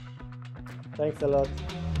 Thanks a lot.